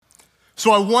So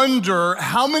I wonder,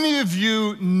 how many of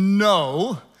you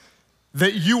know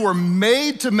that you were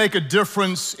made to make a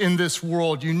difference in this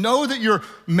world? You know that you're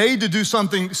made to do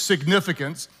something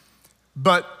significant,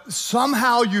 but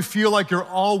somehow you feel like you're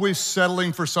always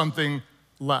settling for something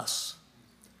less.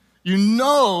 You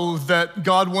know that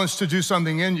God wants to do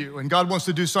something in you, and God wants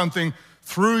to do something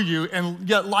through you, and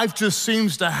yet life just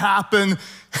seems to happen,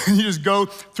 and you just go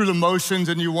through the motions,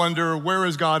 and you wonder, where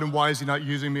is God, and why is he not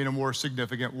using me in a more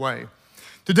significant way?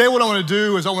 Today, what I want to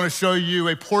do is I want to show you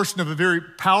a portion of a very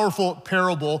powerful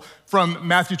parable from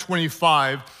Matthew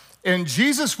 25. And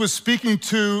Jesus was speaking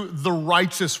to the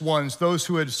righteous ones, those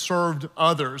who had served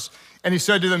others. And he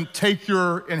said to them, take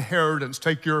your inheritance,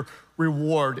 take your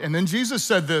reward. And then Jesus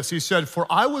said this, he said, for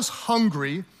I was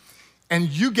hungry and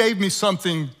you gave me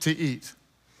something to eat.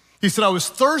 He said, I was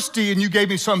thirsty and you gave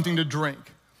me something to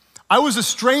drink. I was a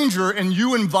stranger and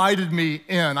you invited me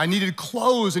in. I needed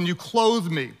clothes and you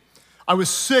clothed me. I was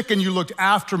sick and you looked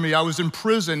after me. I was in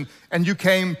prison and you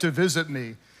came to visit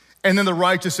me. And then the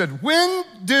righteous said, when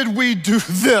did we do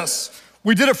this?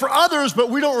 We did it for others, but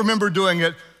we don't remember doing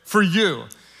it for you.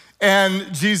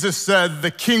 And Jesus said,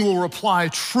 the king will reply,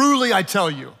 truly I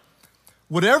tell you,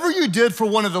 whatever you did for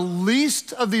one of the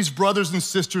least of these brothers and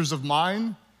sisters of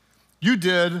mine, you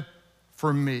did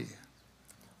for me.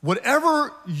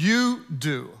 Whatever you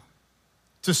do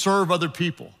to serve other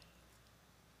people,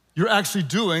 you're actually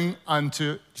doing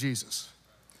unto Jesus.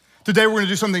 Today we're gonna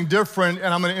do something different,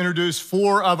 and I'm gonna introduce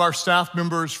 4 of our staff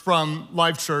members from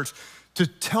Life Church to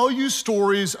tell you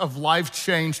stories of life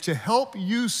change to help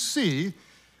you see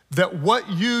that what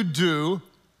you do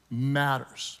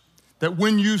matters. That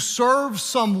when you serve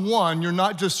someone, you're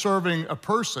not just serving a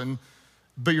person,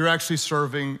 but you're actually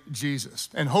serving Jesus.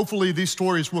 And hopefully these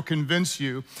stories will convince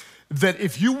you that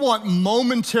if you want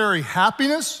momentary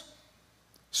happiness,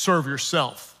 serve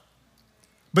yourself.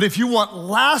 But if you want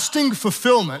lasting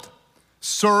fulfillment,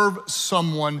 serve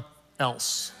someone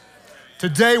else.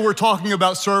 Today we're talking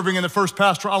about serving, and the first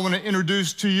pastor I want to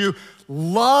introduce to you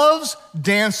loves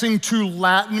dancing to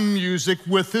Latin music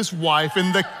with his wife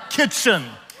in the kitchen.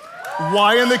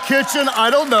 Why in the kitchen? I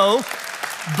don't know,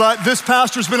 but this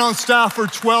pastor's been on staff for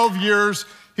 12 years.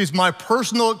 He's my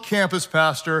personal campus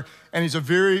pastor, and he's a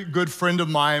very good friend of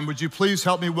mine. Would you please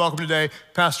help me welcome today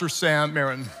Pastor Sam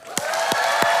Marin.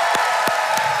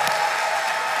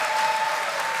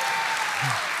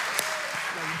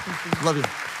 Love you.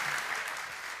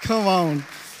 Come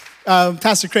on.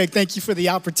 Pastor Craig, thank you for the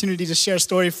opportunity to share a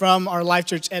story from our Life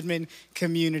Church Edmond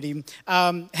community.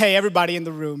 Hey, everybody in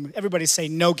the room, everybody say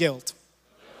no guilt,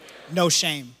 no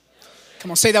shame. Come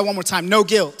on, say that one more time. No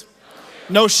guilt,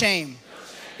 no shame.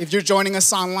 If you're joining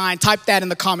us online, type that in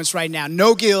the comments right now.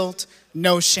 No guilt,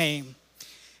 no shame.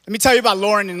 Let me tell you about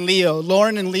Lauren and Leo.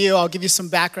 Lauren and Leo, I'll give you some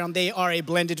background. They are a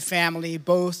blended family,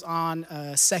 both on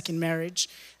a second marriage.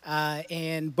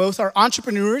 And both are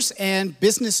entrepreneurs and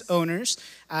business owners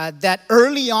that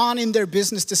early on in their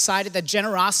business decided that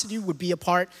generosity would be a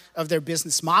part of their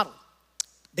business model.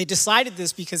 They decided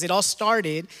this because it all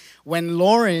started when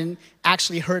Lauren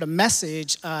actually heard a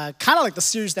message, kind of like the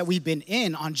series that we've been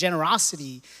in on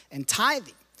generosity and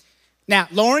tithing. Now,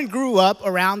 Lauren grew up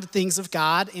around the things of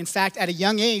God. In fact, at a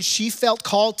young age, she felt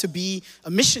called to be a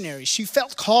missionary. She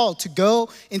felt called to go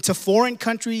into foreign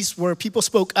countries where people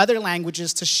spoke other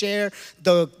languages to share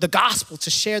the gospel, to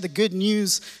share the good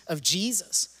news of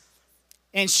Jesus.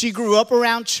 And she grew up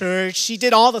around church. She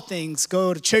did all the things,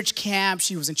 go to church camp.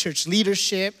 She was in church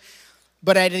leadership.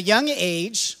 But at a young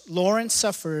age, Lauren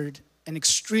suffered an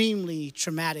extremely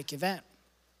traumatic event,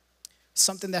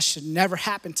 something that should never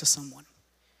happen to someone.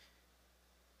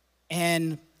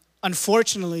 And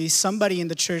unfortunately, somebody in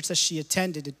the church that she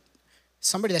attended,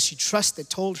 somebody that she trusted,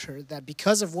 told her that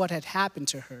because of what had happened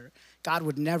to her, God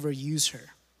would never use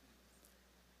her.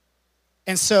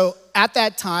 And so at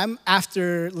that time,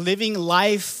 after living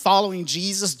life, following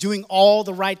Jesus, doing all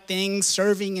the right things,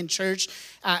 serving in church,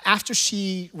 after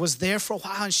she was there for a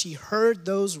while and she heard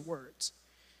those words,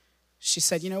 she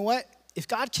said, you know what? If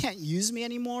God can't use me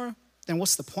anymore, then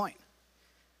what's the point?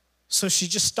 So she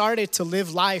just started to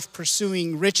live life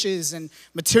pursuing riches and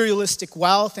materialistic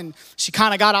wealth, and she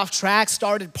kind of got off track,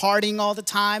 started partying all the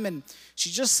time, and she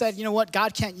just said, you know what,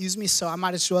 God can't use me, so I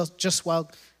might as well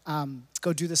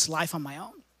go do this life on my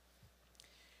own.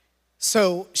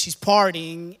 So she's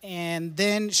partying, and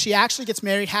then she actually gets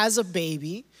married, has a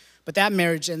baby, but that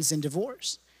marriage ends in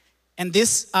divorce. And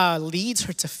this leads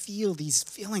her to feel these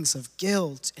feelings of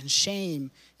guilt and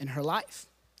shame in her life.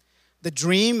 The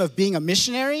dream of being a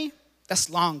missionary, that's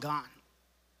long gone.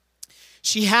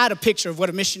 She had a picture of what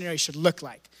a missionary should look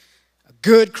like. A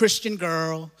good Christian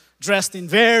girl, dressed in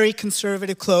very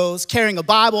conservative clothes, carrying a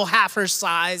Bible half her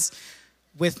size,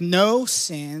 with no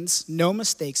sins, no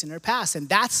mistakes in her past. And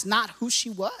that's not who she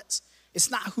was. It's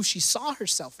not who she saw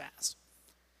herself as.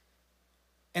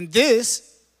 And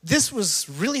this was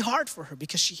really hard for her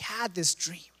because she had this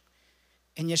dream,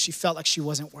 and yet she felt like she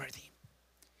wasn't worthy.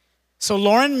 So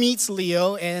Lauren meets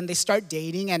Leo, and they start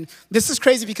dating. And this is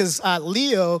crazy because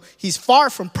Leo, he's far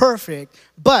from perfect,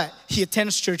 but he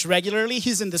attends church regularly.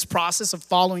 He's in this process of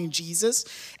following Jesus.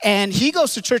 And he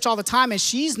goes to church all the time, and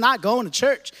she's not going to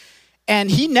church.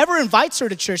 And he never invites her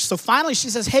to church. So finally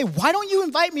she says, hey, why don't you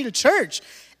invite me to church?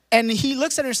 And he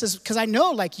looks at her and says, because I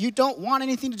know, like, you don't want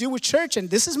anything to do with church, and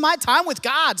this is my time with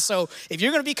God. So if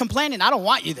you're going to be complaining, I don't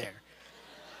want you there.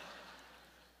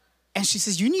 And she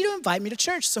says, you need to invite me to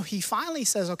church. So he finally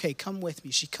says, okay, come with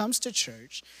me. She comes to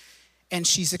church, and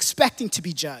she's expecting to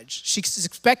be judged. She's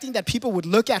expecting that people would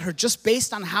look at her just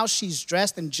based on how she's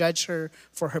dressed and judge her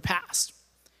for her past.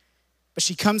 But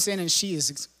she comes in, and she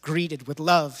is greeted with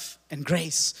love and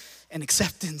grace and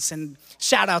acceptance. And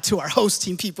shout out to our host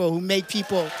team people who make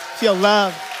people feel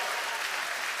loved.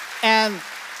 And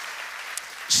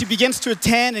she begins to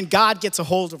attend, and God gets a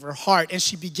hold of her heart, and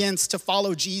she begins to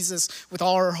follow Jesus with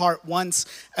all her heart once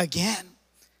again.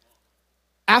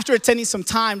 After attending some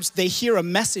times, they hear a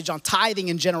message on tithing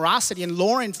and generosity, and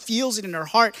Lauren feels it in her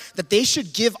heart that they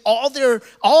should give all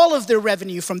of their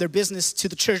revenue from their business to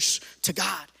the church, to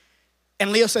God.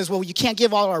 And Leo says, well, you can't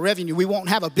give all our revenue. We won't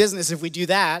have a business if we do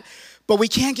that. But we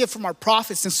can give from our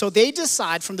profits. And so they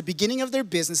decide from the beginning of their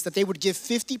business that they would give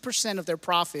 50% of their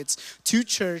profits to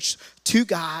church, to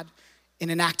God, in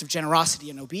an act of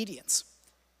generosity and obedience.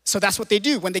 So that's what they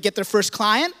do. When they get their first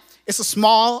client, it's a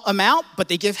small amount, but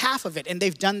they give half of it. And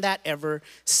they've done that ever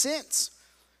since.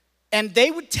 And they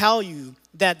would tell you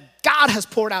that God has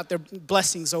poured out their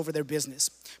blessings over their business.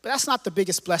 But that's not the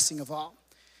biggest blessing of all.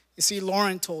 You see,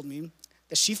 Lauren told me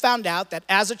that she found out that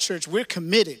as a church, we're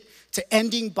committed to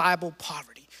ending Bible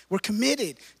poverty. We're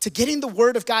committed to getting the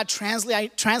word of God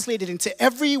translated into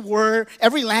every word,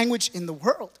 every language in the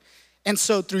world. And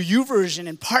so through YouVersion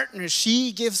and partners,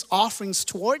 she gives offerings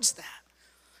towards that.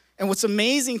 And what's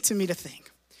amazing to me to think,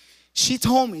 she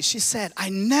told me, she said, I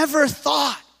never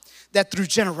thought that through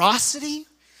generosity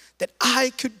that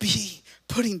I could be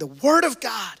putting the word of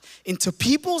God into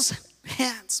people's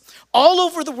hands all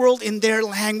over the world in their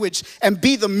language and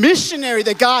be the missionary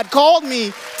that God called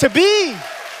me to be.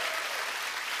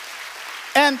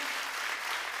 And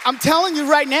I'm telling you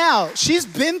right now, she's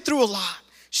been through a lot.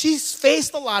 She's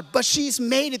faced a lot, but she's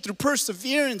made it through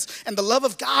perseverance and the love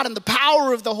of God and the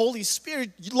power of the Holy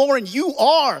Spirit. Lauren, you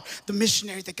are the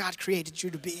missionary that God created you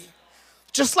to be.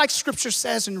 Just like scripture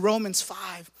says in Romans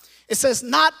 5, it says,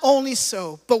 not only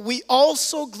so, but we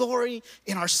also glory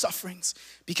in our sufferings,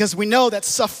 because we know that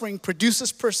suffering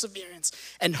produces perseverance,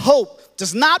 and hope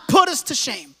does not put us to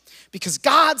shame, because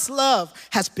God's love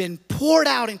has been poured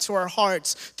out into our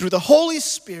hearts through the Holy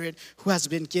Spirit who has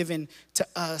been given to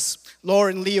us.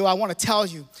 Lauren, Leo, I want to tell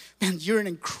you, man, you're an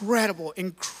incredible,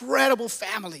 incredible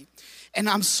family. And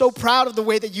I'm so proud of the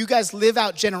way that you guys live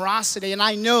out generosity. And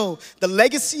I know the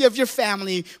legacy of your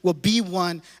family will be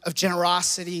one of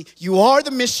generosity. You are the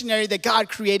missionary that God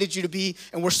created you to be,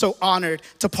 and we're so honored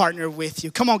to partner with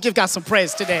you. Come on, give God some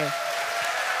praise today.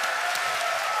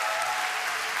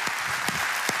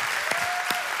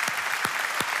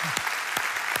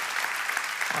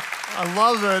 I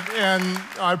love it, and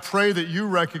I pray that you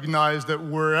recognize that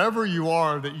wherever you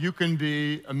are, that you can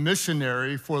be a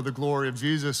missionary for the glory of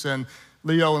Jesus. And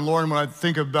Leo and Lauren, when I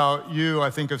think about you,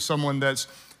 I think of someone that's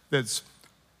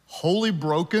wholly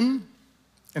broken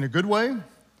in a good way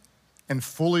and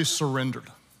fully surrendered.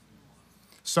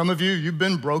 Some of you, you've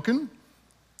been broken.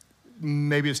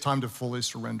 Maybe it's time to fully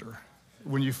surrender.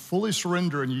 When you fully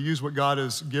surrender and you use what God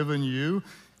has given you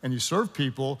and you serve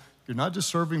people, you're not just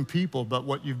serving people, but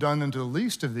what you've done unto the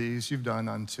least of these, you've done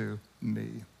unto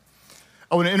me.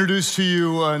 I want to introduce to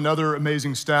you another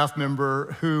amazing staff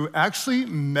member who actually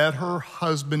met her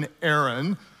husband,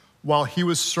 Aaron, while he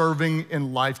was serving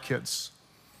in Life Kids.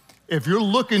 If you're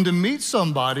looking to meet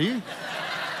somebody,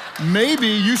 maybe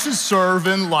you should serve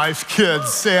in Life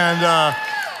Kids. And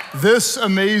this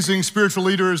amazing spiritual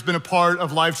leader has been a part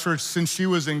of Life Church since she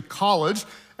was in college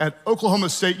at Oklahoma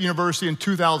State University in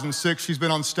 2006. She's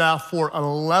been on staff for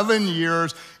 11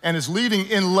 years and is leading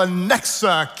in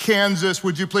Lenexa, Kansas.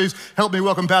 Would you please help me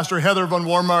welcome Pastor Heather Von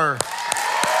Warmer.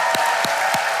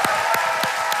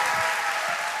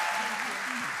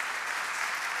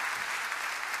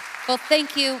 Well,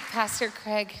 thank you, Pastor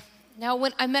Craig. Now,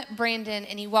 when I met Brandon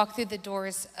and he walked through the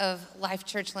doors of Life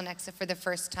Church Lenexa for the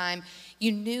first time,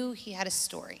 you knew he had a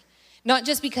story. Not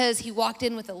just because he walked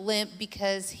in with a limp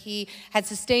because he had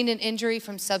sustained an injury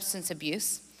from substance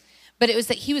abuse, but it was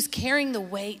that he was carrying the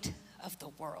weight of the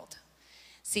world.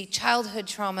 See, childhood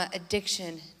trauma,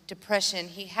 addiction, depression.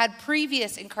 He had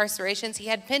previous incarcerations. He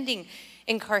had pending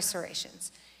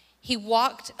incarcerations. He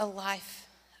walked a life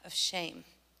of shame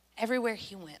everywhere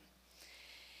he went.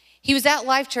 He was at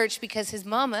Life Church because his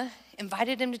mama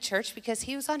invited him to church because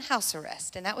he was on house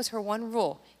arrest, and that was her one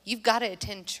rule. You've got to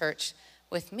attend church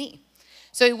with me.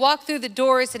 So he walked through the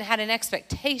doors and had an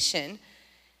expectation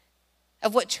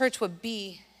of what church would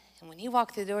be. And when he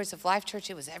walked through the doors of Life Church,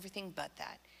 it was everything but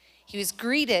that. He was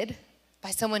greeted by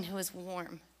someone who was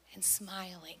warm and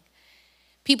smiling.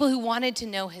 People who wanted to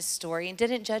know his story and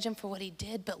didn't judge him for what he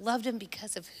did, but loved him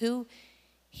because of who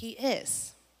he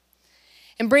is.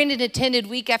 And Brandon attended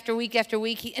week after week after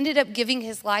week. He ended up giving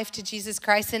his life to Jesus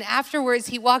Christ. And afterwards,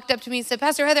 he walked up to me and said,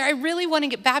 Pastor Heather, I really want to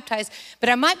get baptized, but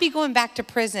I might be going back to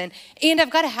prison. And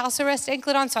I've got a house arrest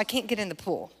anklet on, so I can't get in the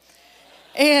pool.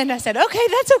 And I said, okay,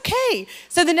 that's okay.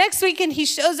 So the next weekend, he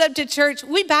shows up to church.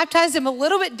 We baptized him a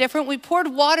little bit different. We poured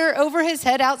water over his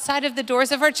head outside of the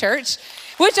doors of our church,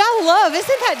 which I love.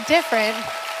 Isn't that different?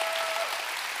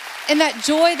 And that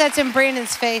joy that's in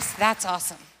Brandon's face, that's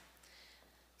awesome.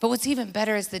 But what's even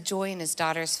better is the joy in his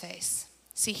daughter's face.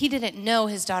 See, he didn't know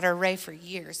his daughter Ray for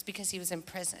years because he was in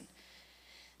prison.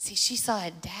 See, she saw a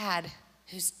dad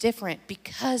who's different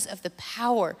because of the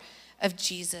power of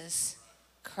Jesus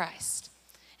Christ.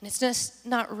 And it's just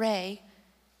not Ray,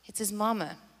 it's his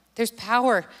mama. There's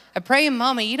power. A praying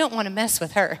mama, you don't want to mess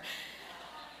with her.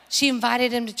 She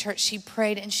invited him to church, she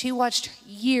prayed, and she watched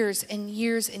years and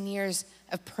years and years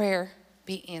of prayer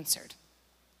be answered.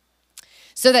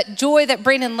 So that joy that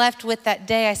Brandon left with that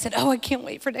day, I said, I can't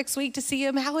wait for next week to see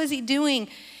him. How is he doing?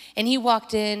 And he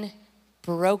walked in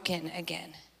broken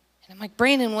again. And I'm like,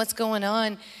 Brandon, what's going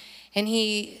on? And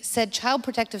he said Child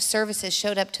Protective Services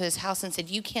showed up to his house and said,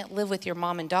 you can't live with your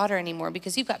mom and daughter anymore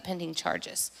because you've got pending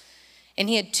charges. And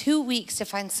he had 2 weeks to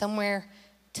find somewhere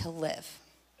to live.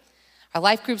 Our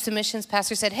life group submissions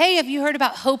pastor said, hey, have you heard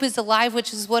about Hope is Alive,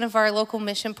 which is one of our local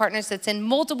mission partners that's in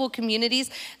multiple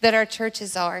communities that our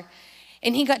churches are.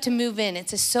 And he got to move in.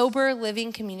 It's a sober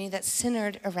living community that's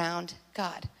centered around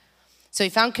God. So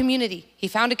he found community. He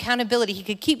found accountability. He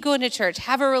could keep going to church,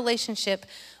 have a relationship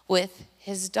with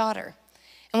his daughter.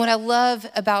 And what I love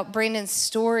about Brandon's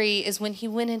story is when he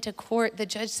went into court, the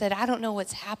judge said, I don't know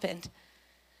what's happened,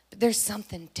 but there's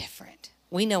something different.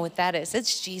 We know what that is.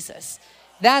 It's Jesus.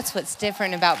 That's what's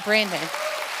different about Brandon.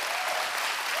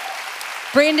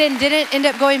 Brandon didn't end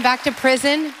up going back to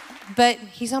prison, but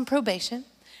he's on probation.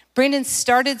 Brandon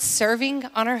started serving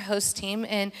on our host team,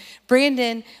 and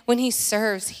Brandon, when he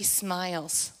serves, he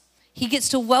smiles. He gets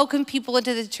to welcome people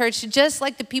into the church just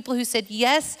like the people who said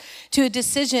yes to a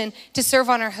decision to serve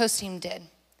on our host team did.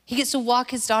 He gets to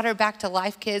walk his daughter back to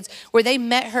Life Kids where they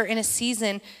met her in a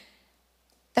season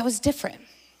that was different.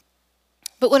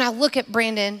 But when I look at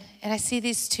Brandon and I see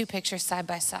these two pictures side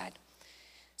by side,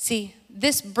 see,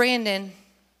 this Brandon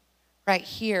right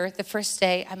here, the first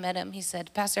day I met him, he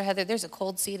said, Pastor Heather, there's a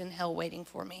cold seat in hell waiting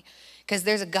for me because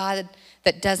there's a God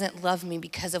that doesn't love me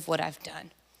because of what I've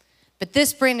done. But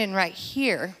this Brandon right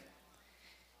here,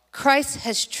 Christ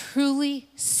has truly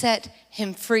set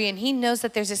him free, and he knows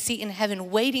that there's a seat in heaven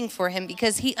waiting for him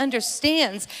because he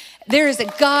understands there is a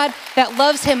God that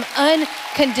loves him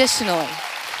unconditionally.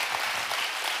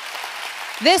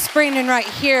 This Brandon right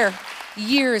here,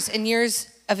 years and years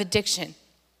of addiction.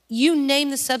 You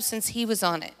name the substance, he was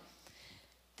on it.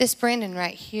 This Brandon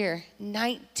right here,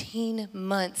 19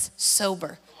 months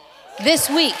sober. This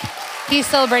week, he's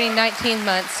celebrating 19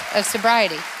 months of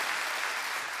sobriety.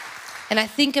 And I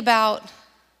think about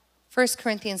 1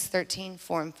 Corinthians 13,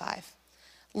 4 and 5.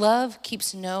 Love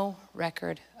keeps no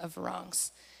record of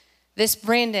wrongs. This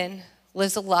Brandon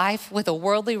lives a life with a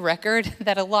worldly record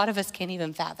that a lot of us can't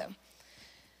even fathom.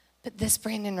 But this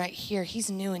Brandon right here,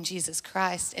 he's new in Jesus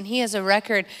Christ, and he has a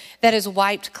record that is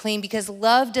wiped clean because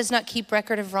love does not keep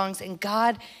record of wrongs, and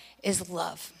God is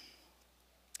love.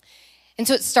 And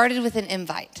so it started with an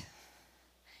invite.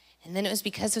 And then it was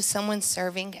because of someone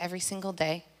serving every single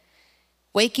day,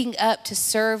 waking up to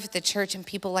serve the church and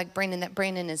people like Brandon, that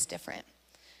Brandon is different.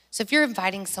 So if you're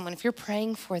inviting someone, if you're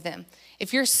praying for them,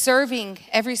 if you're serving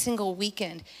every single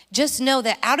weekend, just know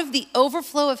that out of the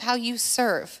overflow of how you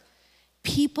serve,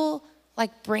 people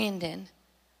like Brandon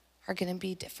are gonna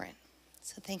be different.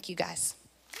 So thank you guys.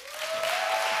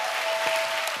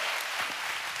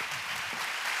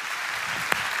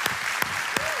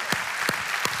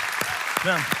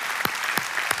 Yeah.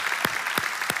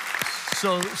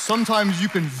 So sometimes you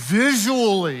can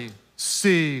visually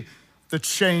see the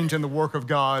change and the work of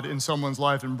God in someone's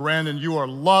life. And Brandon, you are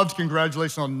loved.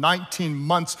 Congratulations on 19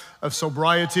 months of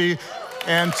sobriety.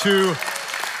 And to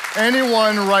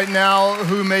anyone right now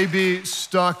who may be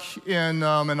stuck in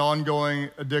an ongoing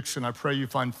addiction, I pray you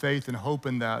find faith and hope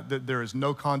in that there is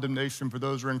no condemnation for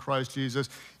those who are in Christ Jesus.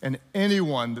 And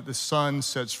anyone that the Son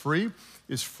sets free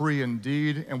is free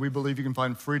indeed. And we believe you can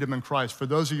find freedom in Christ. For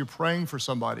those of you praying for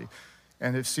somebody,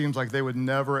 and it seems like they would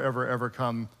never, ever, ever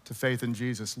come to faith in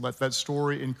Jesus, let that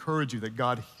story encourage you that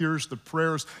God hears the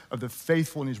prayers of the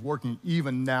faithful and he's working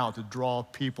even now to draw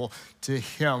people to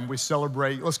him. We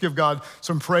celebrate. Let's give God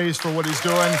some praise for what he's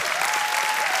doing.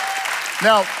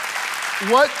 Now,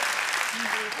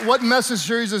 what message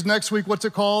series is next week? What's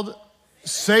it called?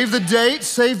 Save the Date,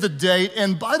 Save the Date.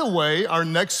 And by the way, our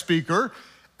next speaker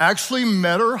actually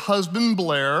met her husband,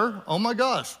 Blair. Oh my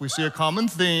gosh, we see a common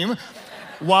theme.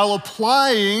 While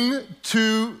applying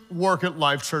to work at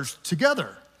Life Church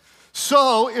together.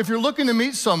 So if you're looking to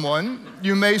meet someone,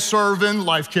 you may serve in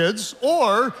Life Kids,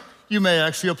 or you may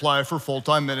actually apply for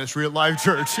full-time ministry at Life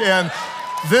Church. And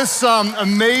this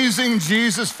amazing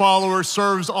Jesus follower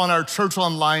serves on our Church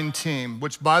Online team,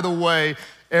 which, by the way,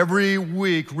 every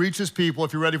week reaches people,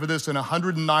 if you're ready for this, in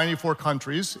 194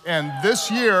 countries. And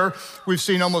this year, we've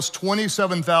seen almost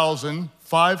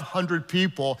 27,500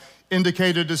 people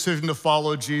indicate a decision to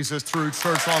follow Jesus through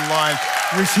Church Online,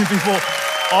 reaching people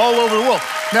all over the world.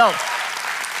 Now,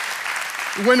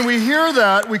 when we hear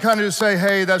that, we kind of just say,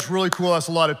 hey, that's really cool, that's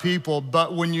a lot of people.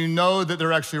 But when you know that there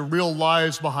are actually real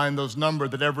lives behind those numbers,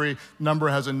 that every number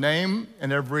has a name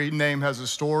and every name has a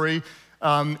story,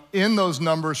 in those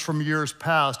numbers from years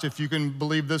past, if you can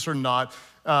believe this or not,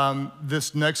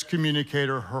 this next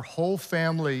communicator, her whole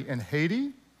family in Haiti,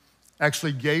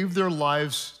 actually gave their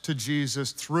lives to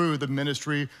Jesus through the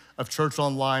ministry of Church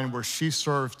Online, where she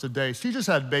serves today. She just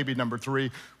had baby number 3.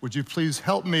 Would you please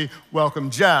help me welcome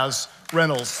Jazz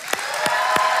Reynolds?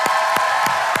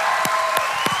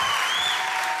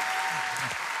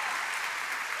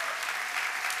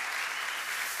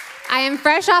 I am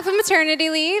fresh off of maternity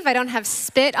leave. I don't have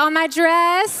spit on my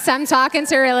dress. I'm talking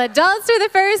to real adults for the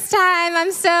first time.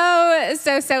 I'm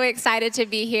so excited to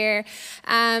be here.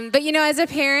 But you know, as a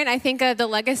parent, I think of the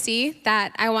legacy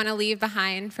that I want to leave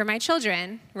behind for my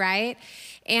children, right?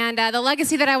 And the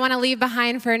legacy that I want to leave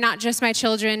behind for not just my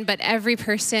children, but every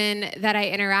person that I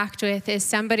interact with is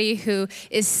somebody who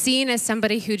is seen as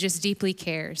somebody who just deeply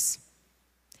cares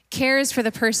for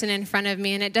the person in front of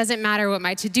me. And it doesn't matter what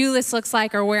my to-do list looks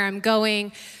like or where I'm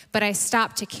going, but I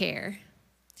stop to care.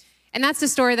 And that's the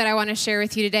story that I want to share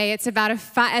with you today. It's about a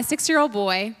 6-year-old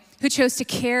boy who chose to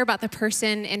care about the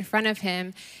person in front of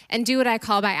him and do what I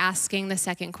call by asking the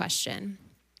second question.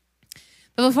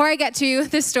 But before I get to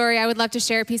this story, I would love to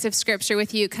share a piece of scripture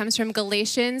with you. It comes from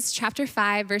Galatians chapter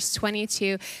 5, verse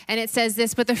 22. And it says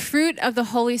this, but the fruit of the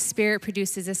Holy Spirit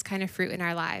produces this kind of fruit in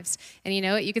our lives. And you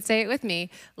know what? You could say it with me.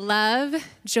 Love,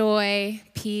 joy,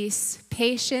 peace,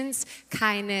 patience,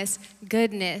 kindness,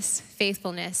 goodness,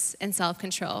 faithfulness, and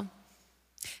self-control.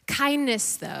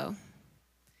 Kindness, though,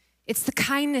 it's the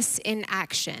kindness in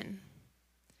action.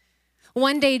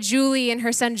 One day, Julie and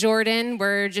her son Jordan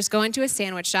were just going to a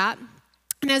sandwich shop.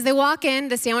 And as they walk in,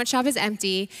 the sandwich shop is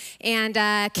empty, and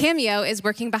Cameo is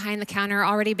working behind the counter,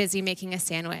 already busy making a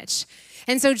sandwich.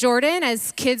 And so Jordan,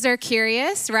 as kids are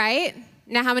curious, right?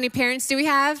 Now, how many parents do we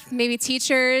have? Maybe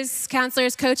teachers,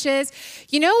 counselors, coaches.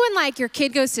 You know when, like, your kid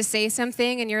goes to say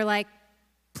something, and you're like,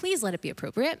 please let it be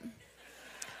appropriate,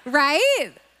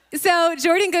 right? So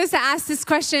Jordan goes to ask this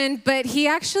question, but he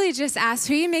actually just asks,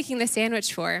 who are you making the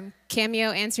sandwich for?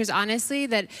 Cameo answers honestly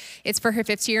that it's for her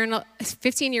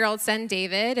 15-year-old son,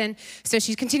 David. And so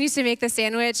she continues to make the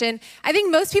sandwich. And I think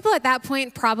most people at that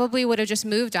point probably would have just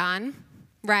moved on,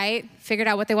 right? Figured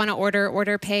out what they want to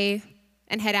order, pay,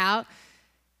 and head out.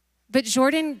 But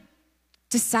Jordan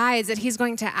decides that he's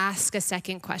going to ask a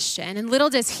second question. And little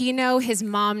does he know, his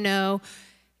mom know,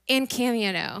 and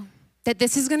Cameo know, that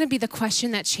this is going to be the question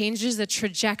that changes the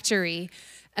trajectory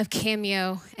of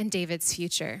Cameo and David's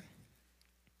future.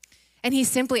 And he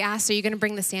simply asks, are you going to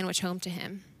bring the sandwich home to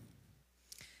him?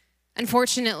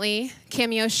 Unfortunately,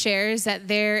 Cameo shares that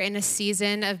they're in a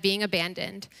season of being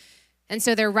abandoned. And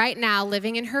so they're right now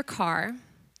living in her car.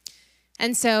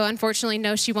 And so unfortunately,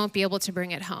 no, she won't be able to bring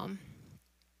it home.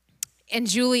 And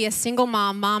Julie, a single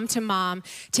mom to mom,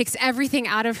 takes everything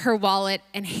out of her wallet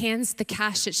and hands the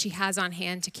cash that she has on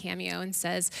hand to Cameo and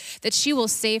says that she will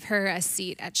save her a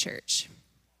seat at church.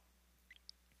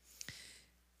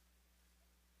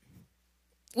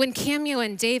 When Cameo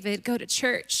and David go to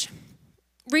church,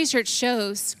 research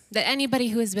shows that anybody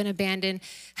who has been abandoned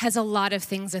has a lot of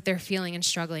things that they're feeling and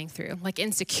struggling through, like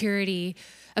insecurity,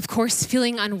 of course,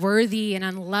 feeling unworthy and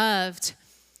unloved.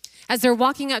 As they're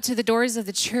walking up to the doors of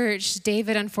the church,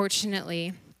 David,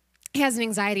 unfortunately, he has an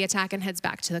anxiety attack and heads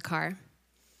back to the car.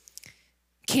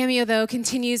 Cameo, though,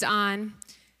 continues on,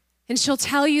 and she'll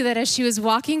tell you that as she was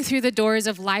walking through the doors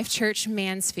of Life Church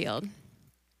Mansfield,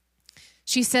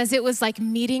 she says it was like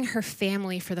meeting her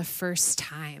family for the first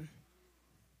time.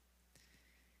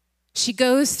 She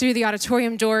goes through the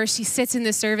auditorium door, she sits in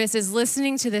the service, is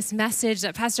listening to this message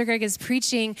that Pastor Greg is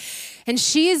preaching, and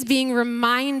she is being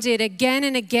reminded again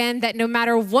and again that no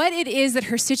matter what it is that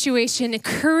her situation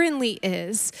currently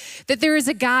is, that there is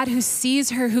a God who sees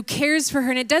her, who cares for her,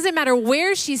 and it doesn't matter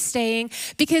where she's staying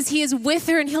because he is with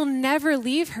her and he'll never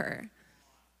leave her.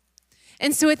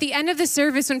 And so at the end of the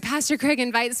service, when Pastor Craig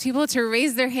invites people to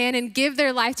raise their hand and give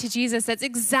their life to Jesus, that's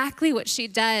exactly what she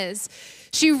does.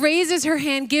 She raises her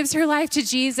hand, gives her life to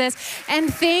Jesus,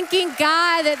 and thanking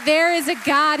God that there is a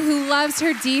God who loves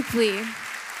her deeply.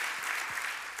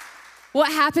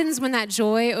 What happens when that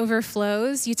joy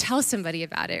overflows? You tell somebody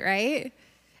about it, right?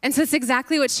 And so it's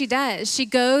exactly what she does. She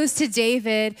goes to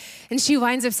David, and she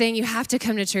winds up saying, you have to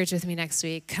come to church with me next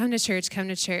week. Come to church, come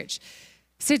to church.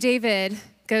 So David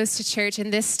goes to church,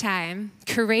 and this time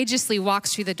courageously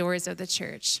walks through the doors of the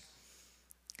church.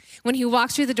 When he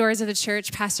walks through the doors of the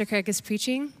church, Pastor Craig is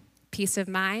preaching peace of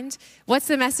mind. What's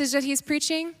the message that he's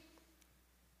preaching?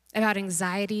 About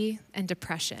anxiety and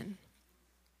depression.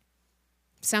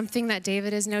 Something that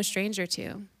David is no stranger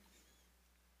to.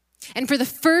 And for the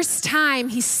first time,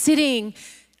 he's sitting,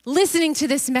 listening to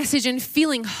this message and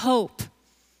feeling hope.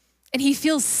 And he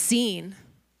feels seen.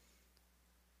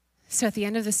 So at the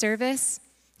end of the service,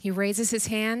 he raises his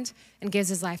hand and gives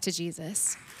his life to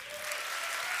Jesus.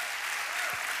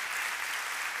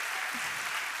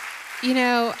 You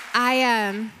know,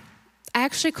 I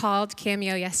actually called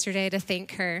Cameo yesterday to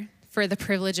thank her for the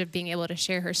privilege of being able to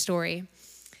share her story.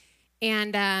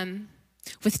 And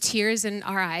with tears in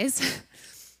our eyes,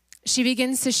 she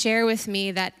begins to share with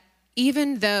me that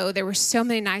even though there were so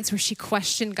many nights where she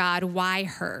questioned God, why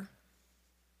her?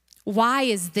 Why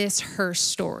is this her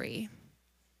story?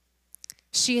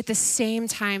 She at the same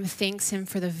time thanks him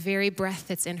for the very breath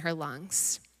that's in her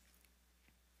lungs.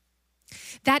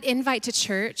 That invite to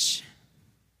church,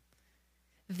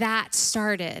 that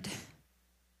started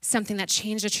something that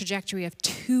changed the trajectory of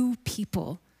 2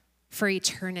 people for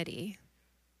eternity.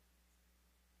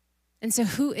 And so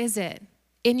who is it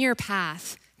in your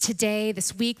path today,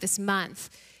 this week, this month,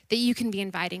 that you can be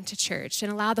inviting to church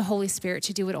and allow the Holy Spirit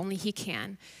to do what only he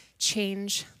can,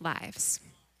 change lives?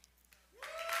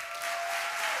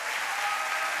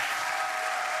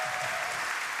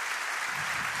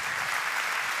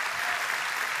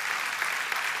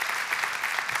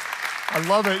 I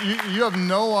love it. You have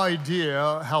no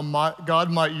idea how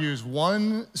God might use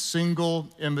one single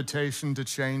invitation to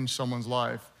change someone's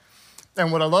life. And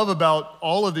what I love about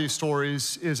all of these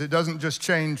stories is it doesn't just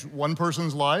change one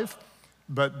person's life,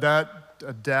 but that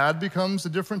a dad becomes a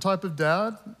different type of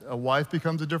dad, a wife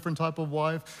becomes a different type of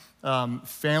wife,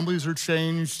 families are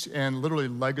changed, and literally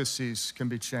legacies can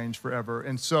be changed forever.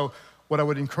 And so what I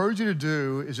would encourage you to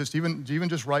do is just even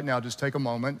just right now, just take a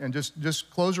moment and just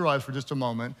close your eyes for just a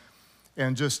moment.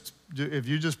 And just, if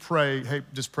you just pray, hey,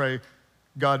 just pray,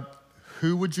 God,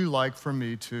 who would you like for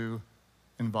me to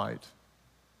invite?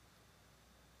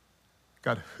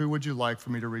 God, who would you like for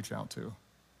me to reach out to?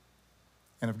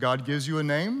 And if God gives you a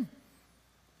name,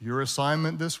 your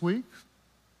assignment this week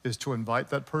is to invite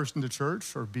that person to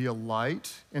church or be a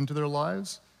light into their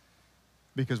lives.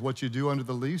 Because what you do unto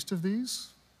the least of these,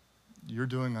 you're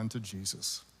doing unto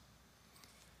Jesus.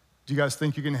 Do you guys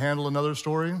think you can handle another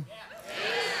story? Yeah.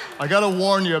 I gotta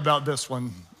warn you about this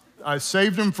one. I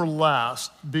saved him for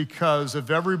last because of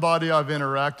everybody I've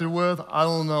interacted with, I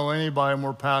don't know anybody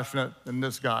more passionate than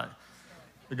this guy.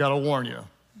 I gotta warn you.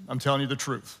 I'm telling you the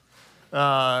truth.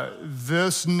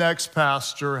 This next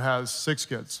pastor has 6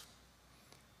 kids,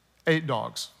 8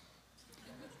 dogs,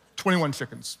 21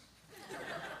 chickens,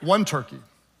 1 turkey,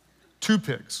 2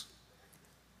 pigs,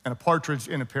 and a partridge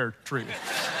in a pear tree.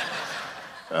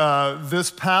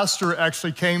 This pastor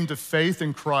actually came to faith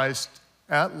in Christ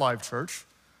at Life Church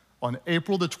on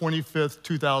April the 25th,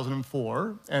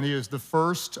 2004, and he is the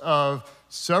first of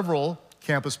several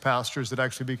campus pastors that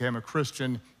actually became a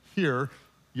Christian here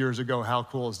years ago. How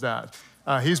cool is that?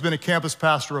 He's been a campus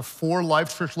pastor of 4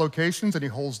 Life Church locations, and he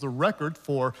holds the record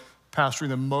for pastoring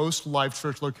the most Life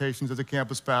Church locations as a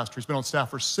campus pastor. He's been on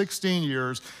staff for 16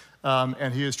 years,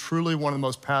 and he is truly one of the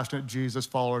most passionate Jesus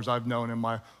followers I've known in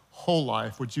my whole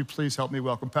life. Would you please help me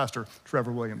welcome Pastor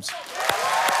Trevor Williams?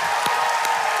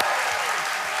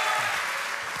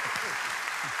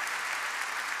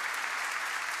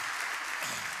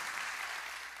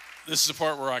 This is the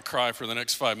part where I cry for the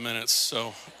next 5 minutes,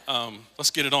 so let's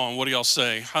get it on. What do y'all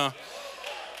say, huh?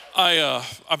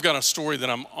 I've got a story that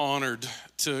I'm honored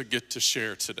to get to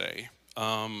share today.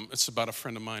 It's about a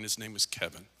friend of mine. His name is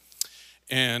Kevin.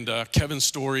 And Kevin's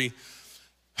story,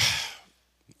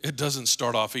 it doesn't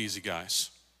start off easy, guys.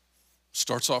 It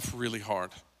starts off really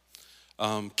hard.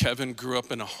 Kevin grew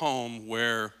up in a home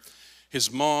where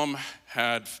his mom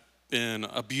had been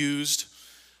abused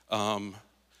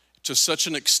to such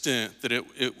an extent that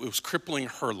it was crippling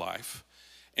her life.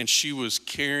 And she was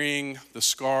carrying the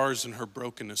scars and her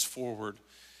brokenness forward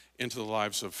into the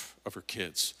lives of her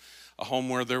kids. A home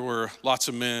where there were lots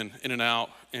of men in and out,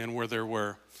 and where there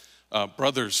were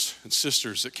brothers and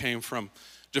sisters that came from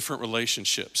different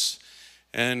relationships.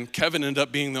 And Kevin ended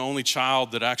up being the only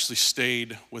child that actually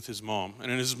stayed with his mom.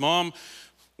 And as his mom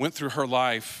went through her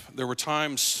life, there were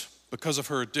times, because of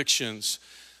her addictions,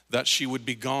 that she would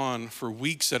be gone for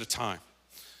weeks at a time.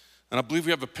 And I believe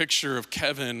we have a picture of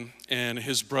Kevin and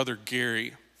his brother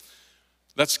Gary.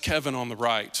 That's Kevin on the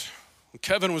right. When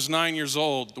Kevin was 9 years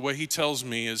old, the way he tells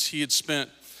me is he had spent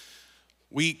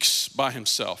weeks by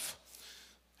himself.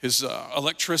 His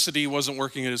electricity wasn't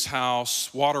working at his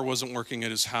house, water wasn't working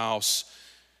at his house.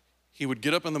 He would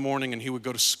get up in the morning and he would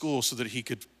go to school so that he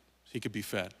could be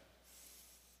fed.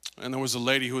 And there was a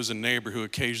lady who was a neighbor who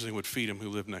occasionally would feed him, who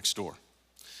lived next door.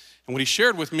 And what he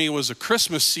shared with me was a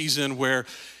Christmas season where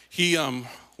he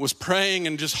was praying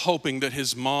and just hoping that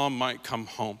his mom might come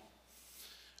home.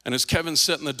 And as Kevin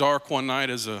sat in the dark one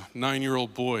night as a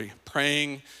 9-year-old boy,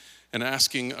 praying and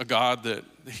asking a God that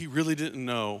he really didn't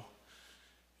know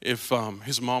if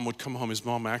his mom would come home, his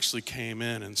mom actually came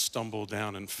in and stumbled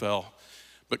down and fell.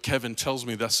 But Kevin tells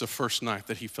me that's the first night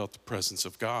that he felt the presence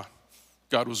of God.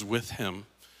 God was with him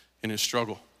in his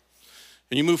struggle.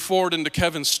 And you move forward into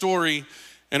Kevin's story,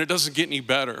 and it doesn't get any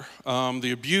better.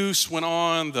 The abuse went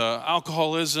on, the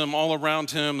alcoholism all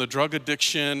around him, the drug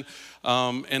addiction,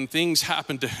 and things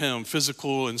happened to him,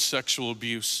 physical and sexual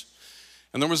abuse.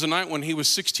 And there was a night when he was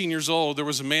 16 years old, there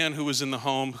was a man who was in the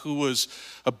home who was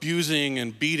abusing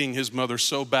and beating his mother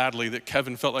so badly that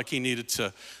Kevin felt like he needed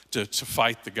to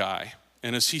fight the guy.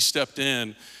 And as he stepped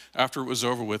in, after it was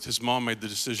over with, his mom made the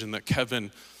decision that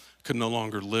Kevin could no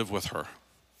longer live with her.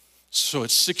 So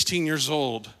at 16 years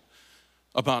old,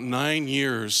 about 9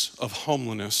 years of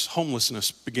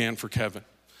homelessness began for Kevin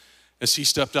as he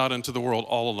stepped out into the world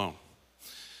all alone.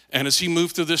 And as he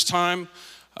moved through this time,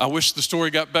 I wish the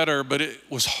story got better, but it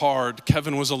was hard.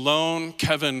 Kevin was alone.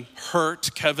 Kevin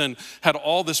hurt. Kevin had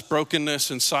all this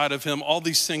brokenness inside of him. All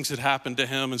these things had happened to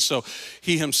him. And so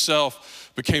he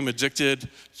himself became addicted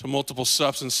to multiple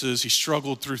substances. He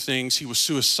struggled through things. He was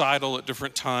suicidal at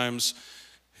different times.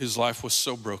 His life was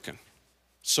so broken,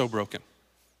 so broken.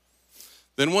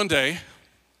 Then one day,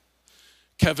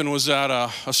 Kevin was at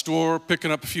a store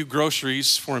picking up a few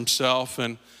groceries for himself.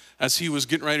 And as he was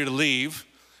getting ready to leave,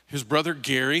 his brother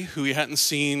Gary, who he hadn't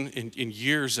seen in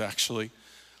years actually,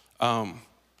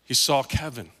 he saw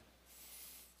Kevin.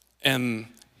 And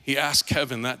he asked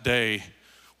Kevin that day,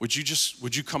 would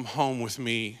you come home with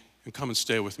me and come and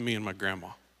stay with me and my grandma?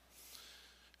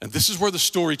 And this is where the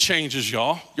story changes,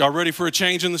 y'all. Y'all ready for a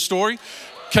change in the story?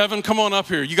 Kevin, come on up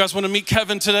here. You guys want to meet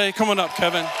Kevin today? Come on up,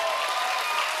 Kevin.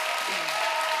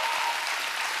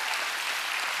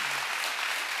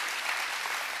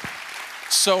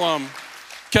 So,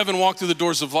 Kevin walked through the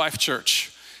doors of Life Church.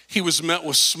 He was met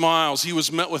with smiles. He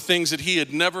was met with things that he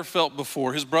had never felt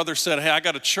before. His brother said, hey, I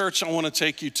got a church I want to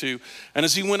take you to. And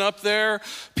as he went up there,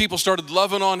 people started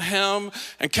loving on him,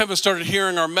 and Kevin started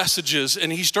hearing our messages,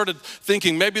 and he started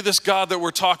thinking maybe this God that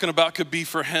we're talking about could be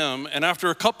for him. And after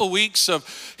a couple weeks of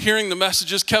hearing the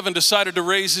messages, Kevin decided to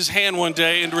raise his hand one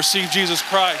day and receive Jesus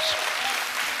Christ.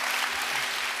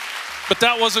 But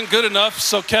that wasn't good enough,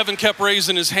 so Kevin kept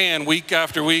raising his hand week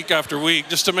after week after week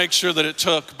just to make sure that it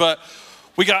took. But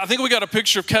I think we got a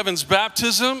picture of Kevin's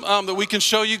baptism that we can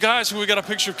show you guys. We got a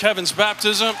picture of Kevin's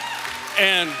baptism.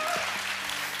 And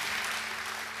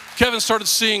Kevin started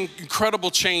seeing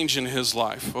incredible change in his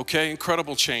life, okay?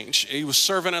 Incredible change. He was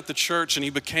serving at the church, and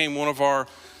he became one of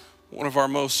our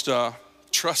most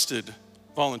trusted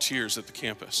volunteers at the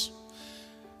campus.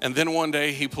 And then one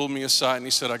day he pulled me aside and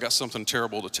he said, I got something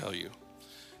terrible to tell you.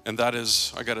 And that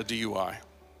is, I got a DUI.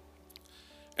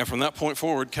 And from that point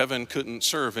forward, Kevin couldn't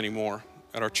serve anymore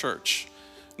at our church.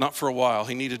 Not for a while.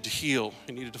 He needed to heal.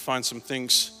 He needed to find some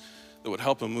things that would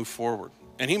help him move forward.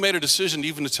 And he made a decision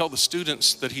even to tell the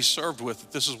students that he served with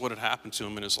that this is what had happened to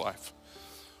him in his life.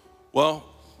 Well,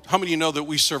 how many of you know that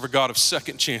we serve a God of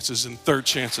second chances and third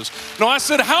chances? No, I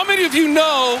said, how many of you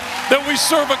know that we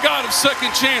serve a God of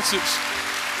second chances?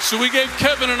 So we gave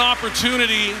Kevin an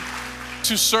opportunity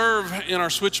to serve in our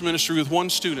Switch ministry with one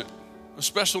student, a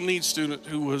special needs student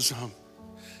who was,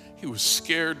 he was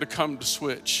scared to come to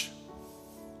Switch.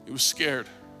 He was scared,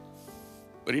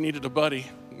 but he needed a buddy,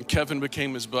 and Kevin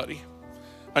became his buddy.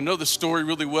 I know the story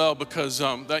really well because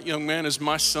that young man is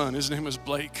my son. His name is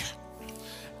Blake.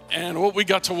 And what we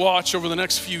got to watch over the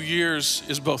next few years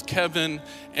is both Kevin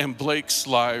and Blake's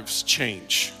lives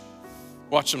change.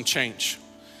 Watch them change.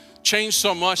 Change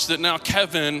so much that now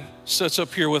Kevin sits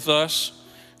up here with us.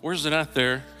 Where's it at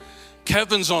there?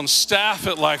 Kevin's on staff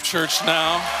at Life Church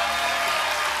now.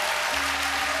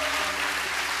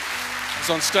 He's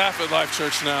on staff at Life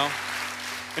Church now.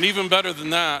 And even better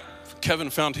than that,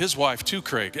 Kevin found his wife too,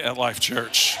 Craig, at Life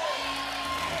Church.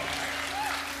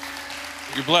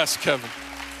 You're blessed, Kevin.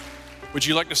 Would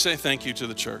you like to say thank you to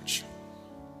the church?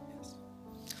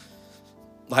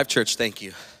 Life Church, thank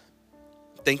you.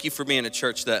 Thank you for being a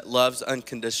church that loves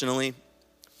unconditionally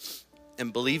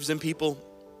and believes in people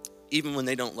even when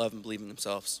they don't love and believe in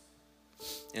themselves.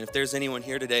 And if there's anyone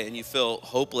here today and you feel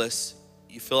hopeless,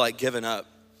 you feel like giving up,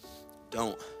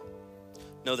 don't.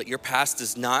 Know that your past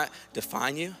does not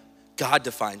define you. God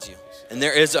defines you. And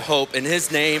there is a hope, and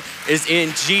his name is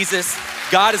in Jesus.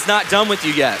 God is not done with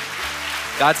you yet.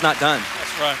 God's not done.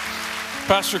 That's right.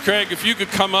 Pastor Craig, if you could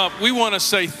come up, we want to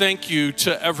say thank you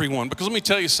to everyone, because let me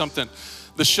tell you something.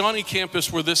 The Shawnee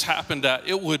campus where this happened at,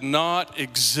 it would not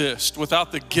exist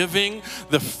without the giving,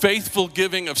 the faithful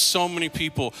giving of so many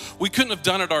people. We couldn't have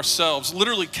done it ourselves.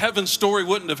 Literally, Kevin's story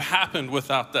wouldn't have happened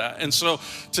without that. And so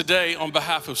today, on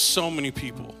behalf of so many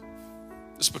people,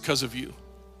 it's because of you.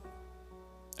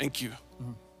 Thank you.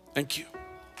 Thank you.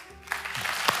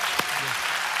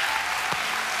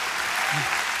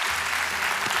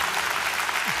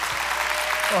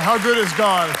 Oh, how good is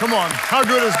God? Come on. How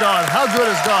good is God? How good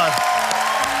is God?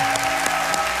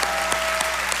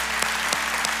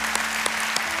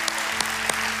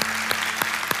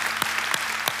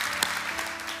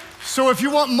 So if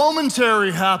you want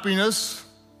momentary happiness,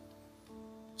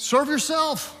 serve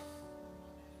yourself.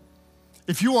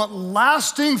 If you want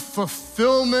lasting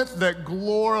fulfillment that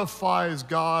glorifies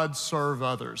God, serve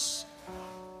others.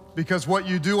 Because what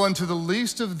you do unto the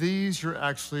least of these, you're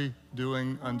actually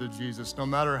doing unto Jesus. No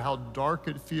matter how dark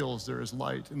it feels, there is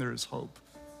light and there is hope.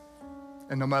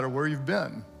 And no matter where you've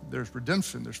been, there's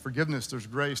redemption, there's forgiveness, there's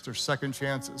grace, there's second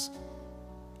chances.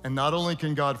 And not only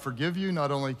can God forgive you,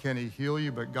 not only can he heal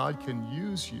you, but God can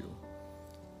use you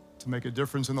to make a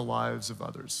difference in the lives of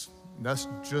others. And that's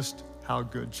just how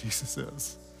good Jesus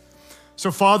is.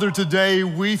 So Father, today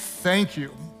we thank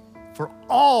you for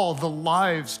all the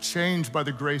lives changed by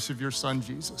the grace of your Son,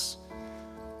 Jesus.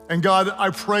 And God,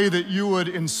 I pray that you would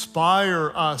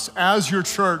inspire us as your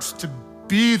church to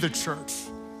be the church,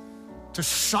 to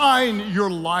shine your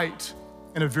light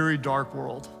in a very dark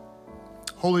world.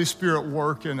 Holy Spirit,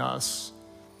 work in us.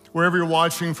 Wherever you're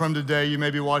watching from today, you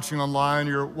may be watching online,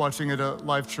 you're watching at a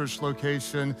Life Church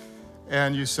location,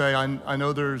 and you say, I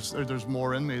know there's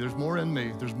more in me, there's more in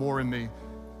me, there's more in me.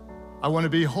 I want to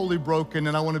be wholly broken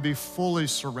and I want to be fully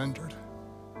surrendered.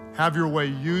 Have your way,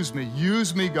 use me.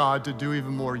 Use me, God, to do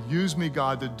even more. Use me,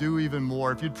 God, to do even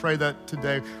more. If you'd pray that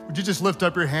today, would you just lift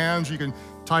up your hands? You can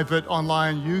type it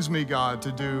online. Use me, God,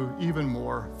 to do even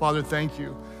more. Father, thank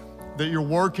you that you're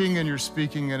working and you're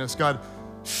speaking in us. God,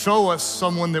 show us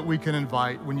someone that we can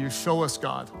invite. When you show us,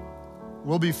 God,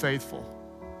 we'll be faithful.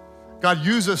 God,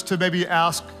 use us to maybe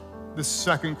ask the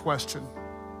second question.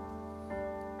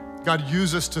 God,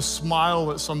 use us to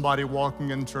smile at somebody walking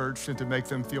in church and to make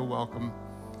them feel welcome.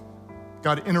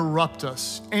 God, interrupt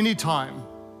us anytime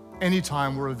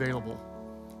we're available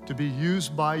to be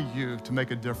used by you to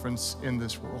make a difference in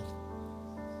this world.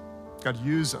 God,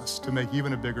 use us to make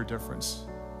even a bigger difference.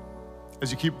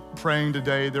 As you keep praying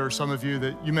today, there are some of you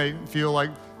that you may feel like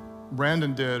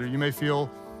Brandon did, or you may feel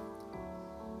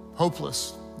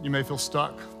hopeless. You may feel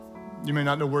stuck. You may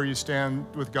not know where you stand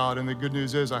with God. And the good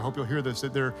news is, I hope you'll hear this,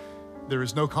 that there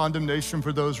is no condemnation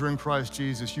for those who are in Christ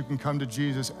Jesus. You can come to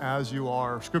Jesus as you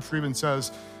are. Scripture even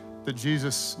says that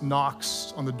Jesus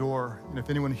knocks on the door, and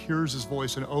if anyone hears his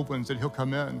voice and opens, that he'll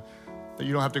come in. That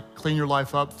you don't have to clean your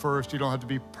life up first. You don't have to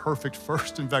be perfect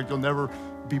first. In fact, you'll never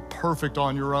be perfect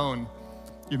on your own.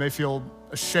 You may feel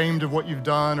ashamed of what you've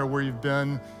done or where you've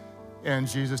been, and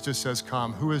Jesus just says,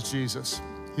 come. Who is Jesus?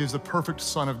 He is the perfect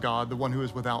Son of God, the one who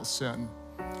is without sin,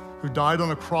 who died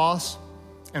on a cross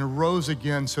and rose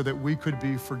again so that we could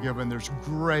be forgiven. There's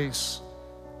grace.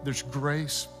 There's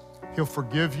grace. He'll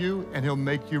forgive you and he'll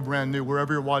make you brand new.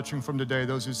 Wherever you're watching from today,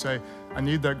 those who say, I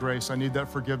need that grace, I need that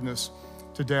forgiveness.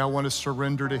 Today I want to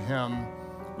surrender to him.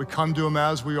 We come to him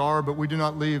as we are, but we do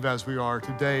not leave as we are.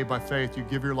 Today, by faith, you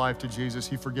give your life to Jesus.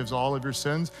 He forgives all of your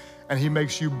sins, and he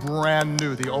makes you brand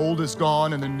new. The old is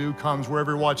gone and the new comes.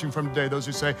 Wherever you're watching from today, those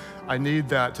who say, I need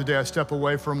that. Today I step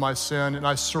away from my sin and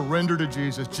I surrender to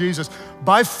Jesus. Jesus,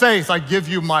 by faith, I give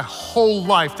you my whole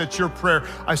life. That's your prayer.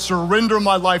 I surrender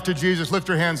my life to Jesus. Lift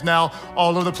your hands now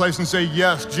all over the place and say,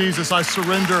 yes, Jesus, I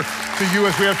surrender to you.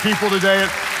 As we have people today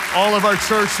at all of our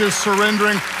churches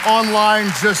surrendering online,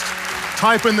 just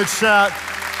type in the chat,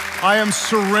 I am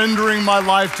surrendering my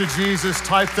life to Jesus.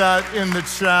 Type that in the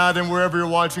chat, and wherever you're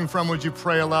watching from, would you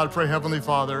pray aloud? Pray, Heavenly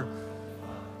Father,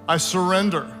 I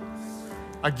surrender.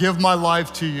 I give my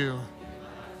life to you.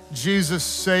 Jesus,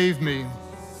 save me.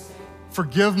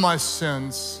 Forgive my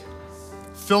sins.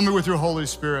 Fill me with your Holy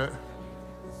Spirit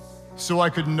so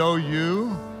I could know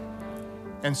you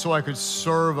and so I could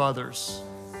serve others.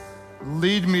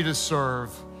 Lead me to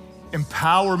serve.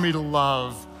 Empower me to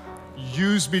love.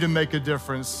 Use me to make a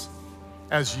difference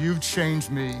as you've changed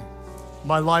me.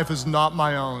 My life is not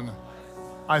my own.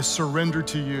 I surrender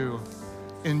to you.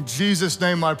 In Jesus'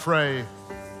 name I pray.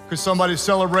 Could somebody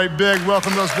celebrate big?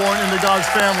 Welcome those born into God's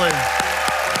family.